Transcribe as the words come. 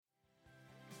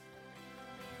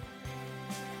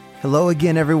Hello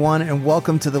again, everyone, and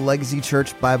welcome to the Legacy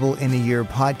Church Bible in a Year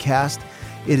podcast.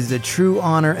 It is a true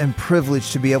honor and privilege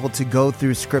to be able to go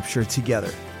through Scripture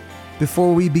together.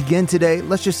 Before we begin today,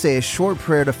 let's just say a short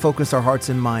prayer to focus our hearts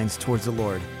and minds towards the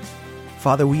Lord.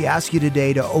 Father, we ask you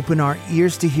today to open our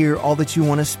ears to hear all that you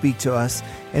want to speak to us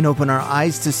and open our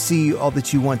eyes to see all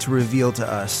that you want to reveal to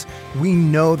us. We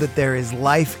know that there is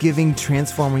life-giving,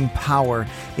 transforming power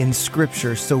in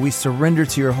Scripture, so we surrender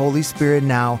to your Holy Spirit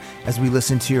now as we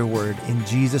listen to your word. In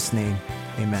Jesus' name,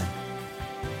 amen.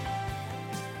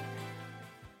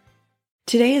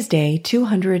 Today is day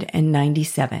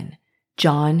 297,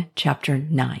 John chapter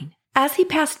 9. As he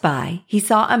passed by, he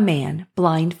saw a man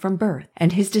blind from birth,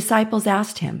 and his disciples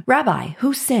asked him, "Rabbi,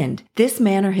 who sinned, this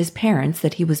man or his parents,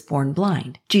 that he was born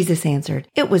blind?" Jesus answered,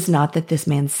 "It was not that this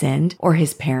man sinned or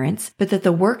his parents, but that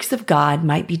the works of God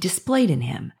might be displayed in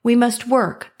him. We must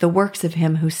work the works of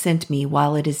him who sent me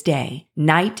while it is day.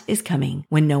 Night is coming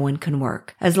when no one can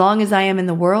work. As long as I am in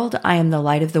the world, I am the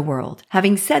light of the world."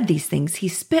 Having said these things, he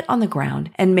spit on the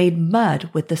ground and made mud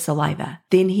with the saliva.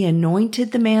 Then he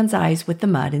anointed the man's eyes with the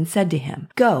mud and said to him,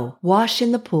 "Go, wash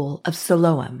in the pool of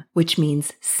Siloam," which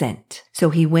means sent. So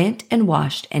he went and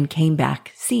washed and came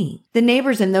back seeing. The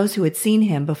neighbors and those who had seen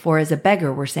him before as a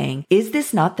beggar were saying, "Is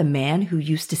this not the man who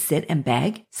used to sit and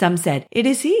beg?" Some said, "It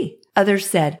is he." Others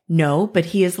said, "No, but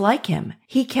he is like him."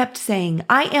 He kept saying,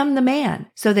 "I am the man."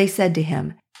 So they said to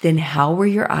him, "Then how were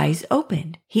your eyes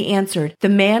opened?" He answered, "The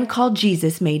man called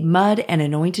Jesus made mud and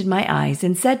anointed my eyes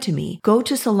and said to me, 'Go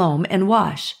to Siloam and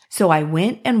wash.' So I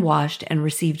went and washed and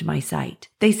received my sight."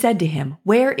 They said to him,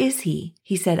 "Where is he?"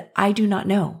 He said, "I do not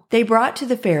know." They brought to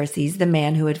the Pharisees the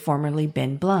man who had formerly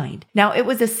been blind. Now it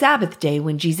was a Sabbath day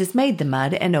when Jesus made the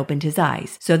mud and opened his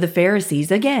eyes. So the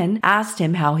Pharisees again asked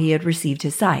him how he had received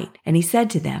his sight. And he said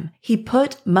to them, "He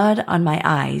put mud on my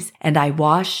eyes, and I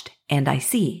washed, and I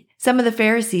see." Some of the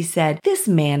Pharisees said, "This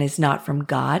man is not from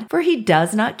God, for he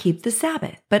does not keep the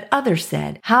Sabbath." But others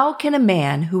said, "How can a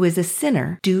man who is a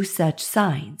sinner do such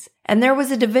signs?" And there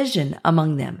was a division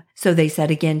among them. So they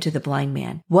said again to the blind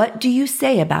man, "What do you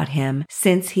say about him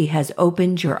since he has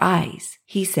opened your eyes?"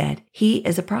 He said, "He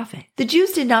is a prophet." The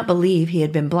Jews did not believe he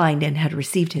had been blind and had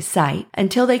received his sight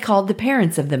until they called the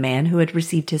parents of the man who had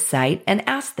received his sight and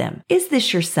asked them, "Is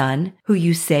this your son who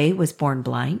you say was born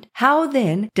blind? How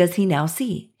then does he now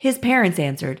see?" His parents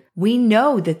answered, "We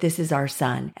know that this is our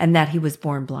son and that he was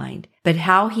born blind. But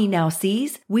how he now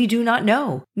sees, we do not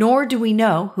know, nor do we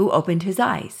know who opened his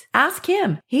eyes. Ask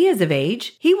him. He is of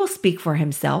age. He will speak for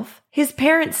himself." His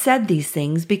parents said these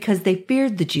things because they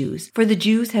feared the Jews, for the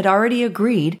Jews had already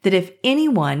agreed that if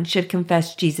anyone should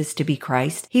confess Jesus to be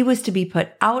Christ, he was to be put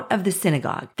out of the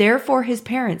synagogue. Therefore his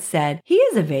parents said, "He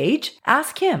is of age.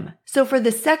 Ask him." So for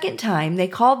the second time they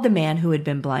called the man who had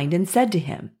been blind and said to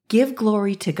him, "Give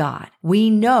glory to God. We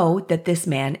know that this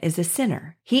man is a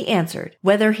sinner." He answered,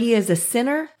 "Whether he is a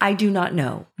sinner, I do not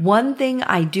know. One thing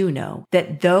I do know,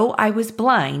 that though I was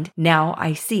blind, now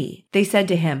I see." They said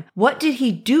to him, "What did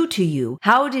he do to you?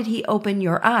 How did he open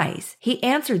your eyes?" He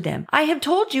answered them, "I have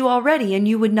told you already, and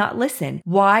you would not listen.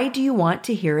 Why do you want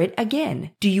to hear it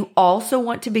again? Do you also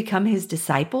want to become his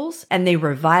disciples?" And they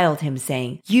reviled him,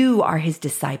 saying, "You are his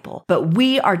disciple, but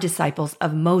we are disciples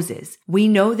of Moses. We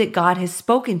know that God has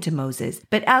spoken to Moses,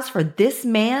 but as for this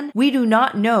man, we do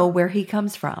not know where he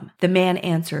comes from." The man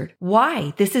answered,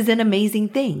 "Why? This is an amazing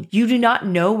thing. You do not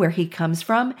know where he comes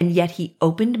from, and yet he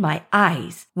opened my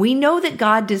eyes. We know that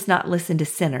God does not listen to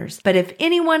sinners, but if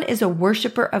anyone is a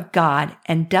worshiper of God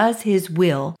and does his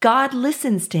will, God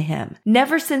listens to him.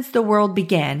 Never since the world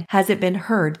began has it been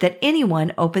heard that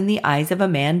anyone opened the eyes of a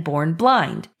man born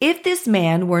blind. If this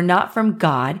man were not from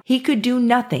God, he could do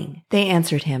nothing." They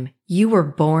answered him, "You were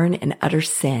born in utter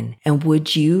sin, and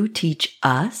would you teach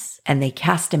us?" And they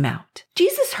cast him out.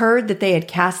 Jesus heard that they had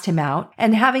cast him out,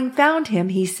 and having found him,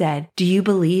 he said, "Do you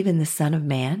believe in the Son of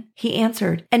Man?" He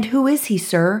answered, "And who is he,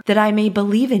 sir, that I may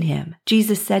believe in him?"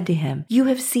 Jesus said to him, "You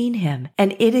have seen him,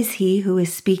 and it is he who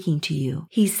is speaking to you."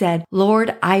 He said,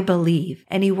 "Lord, I believe,"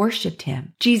 and he worshipped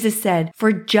him. Jesus said,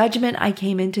 "For judgment I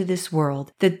came into this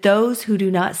world, that those who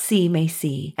do not see may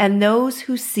see, and those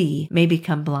who see may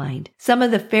become blind." Some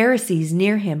of the Pharisees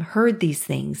near him heard these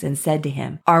things and said to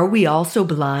him, "Are we also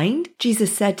blind?"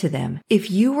 Jesus said to them,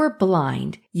 "If you were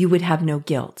blind, you would have no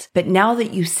guilt. But now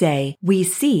that you say, 'We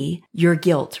see,' your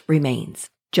guilt remains."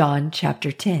 John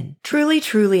chapter 10. Truly,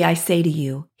 truly, I say to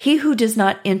you, He who does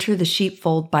not enter the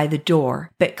sheepfold by the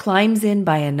door, but climbs in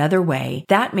by another way,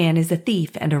 that man is a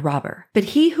thief and a robber. But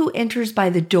he who enters by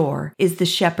the door is the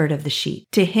shepherd of the sheep.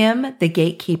 To him the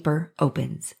gatekeeper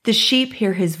opens. The sheep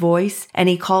hear his voice, and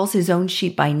he calls his own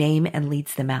sheep by name and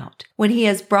leads them out. When he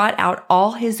has brought out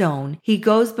all his own, he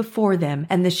goes before them,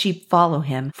 and the sheep follow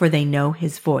him, for they know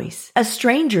his voice. A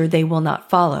stranger they will not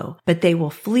follow, but they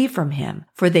will flee from him,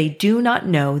 for they do not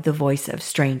know the voice of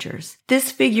strangers.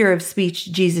 This figure of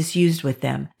speech Jesus used with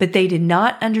them, but they did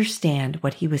not understand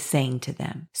what he was saying to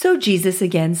them. So Jesus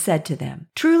again said to them,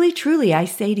 "Truly, truly, I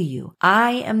say to you,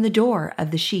 I am the door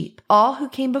of the sheep. All who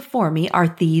came before me are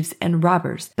thieves and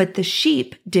robbers, but the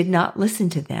sheep did not listen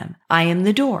to them. I am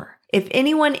the door. If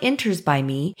anyone enters by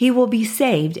me, he will be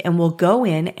saved and will go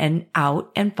in and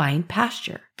out and find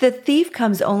pasture. The thief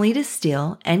comes only to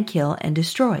steal and kill and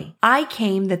destroy. I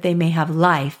came that they may have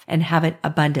life and have it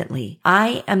abundantly.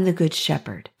 I am the good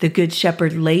shepherd. The good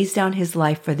shepherd lays down his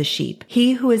life for the sheep.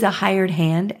 He who is a hired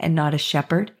hand and not a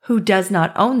shepherd, who does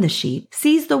not own the sheep,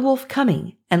 sees the wolf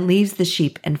coming and leaves the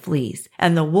sheep and flees,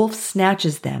 and the wolf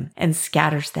snatches them and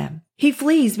scatters them. He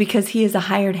flees because he is a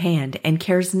hired hand and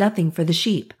cares nothing for the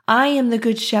sheep. I am the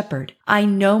good shepherd. I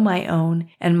know my own,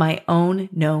 and my own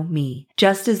know me,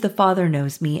 just as the Father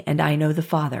knows me, and I know the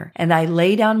Father, and I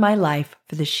lay down my life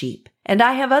for the sheep. And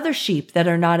I have other sheep that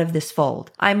are not of this fold.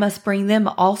 I must bring them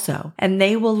also, and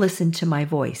they will listen to my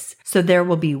voice. So there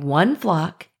will be one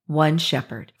flock, one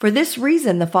shepherd. For this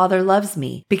reason the Father loves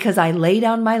me, because I lay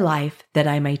down my life that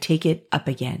I may take it up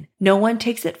again. No one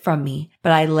takes it from me,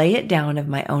 but I lay it down of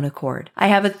my own accord. I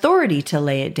have authority to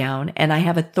lay it down, and I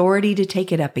have authority to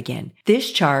take it up again.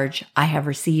 This charge I have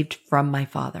received from my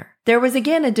Father." There was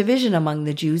again a division among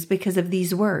the Jews because of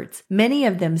these words. Many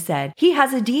of them said, "He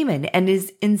has a demon and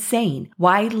is insane.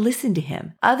 Why listen to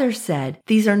him?" Others said,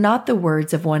 "These are not the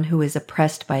words of one who is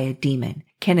oppressed by a demon.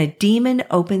 Can a demon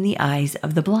open the eyes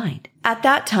of the blind?" At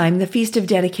that time, the Feast of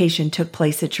Dedication took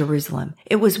place at Jerusalem.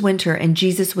 It was winter, and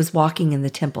Jesus was walking in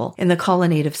the temple, in the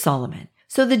colonnade of Solomon.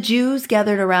 So the Jews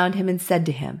gathered around him and said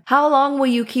to him, "How long will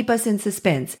you keep us in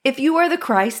suspense? If you are the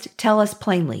Christ, tell us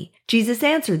plainly." Jesus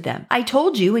answered them, "I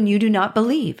told you, and you do not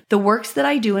believe. The works that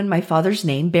I do in my Father's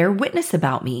name bear witness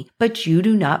about me, but you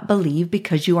do not believe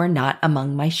because you are not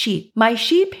among my sheep. My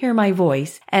sheep hear my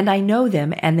voice, and I know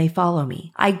them, and they follow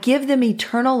me. I give them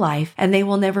eternal life, and they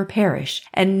will never perish,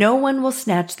 and no one will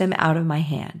snatch them out of my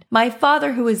hand. My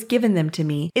Father who has given them to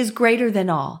me is greater than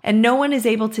all, and no one is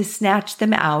able to snatch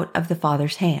them out of the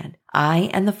Father's hand. I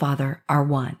and the Father are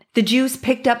one." The Jews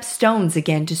picked up stones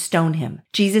again to stone him.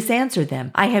 Jesus answered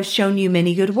them, "I have shown you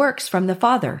many good works from the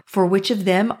Father. For which of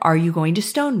them are you going to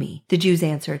stone me?" The Jews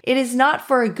answered, "It is not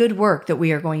for a good work that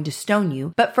we are going to stone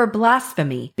you, but for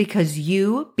blasphemy, because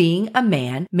you, being a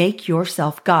man, make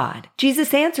yourself God."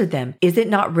 Jesus answered them, "Is it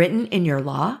not written in your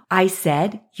law? I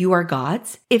said, you are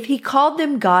gods? If he called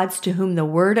them gods to whom the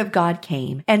word of God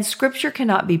came, and scripture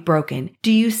cannot be broken, do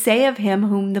you say of him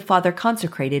whom the Father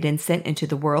consecrated and sent into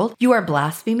the world, you are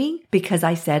blaspheming because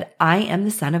I said, I am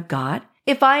the Son of God?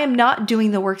 If I am not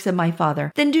doing the works of my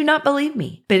Father, then do not believe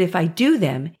me. But if I do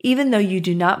them, even though you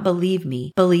do not believe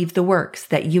me, believe the works,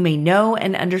 that you may know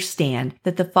and understand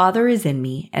that the Father is in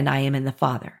me and I am in the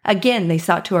Father. Again, they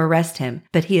sought to arrest him,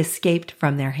 but he escaped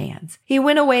from their hands. He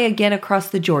went away again across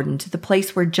the Jordan to the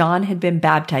place where John had been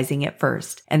baptizing at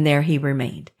first, and there he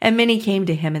remained. And many came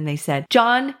to him, and they said,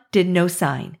 "John did no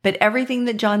sign, but everything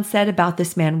that John said about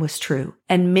this man was true."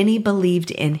 And many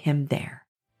believed in him there.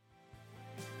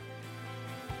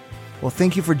 Well,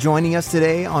 thank you for joining us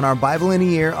today on our Bible in a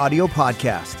Year audio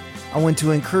podcast. I want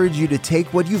to encourage you to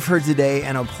take what you've heard today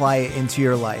and apply it into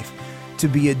your life, to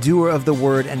be a doer of the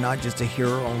word and not just a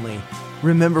hearer only.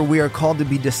 Remember, we are called to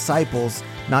be disciples,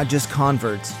 not just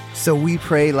converts. So we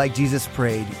pray like Jesus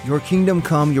prayed, "Your kingdom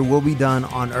come, your will be done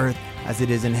on earth as it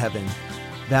is in heaven."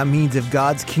 That means if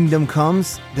God's kingdom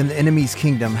comes, then the enemy's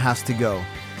kingdom has to go.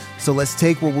 So let's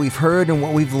take what we've heard and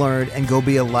what we've learned and go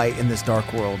be a light in this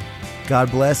dark world. God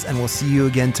bless, and we'll see you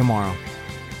again tomorrow.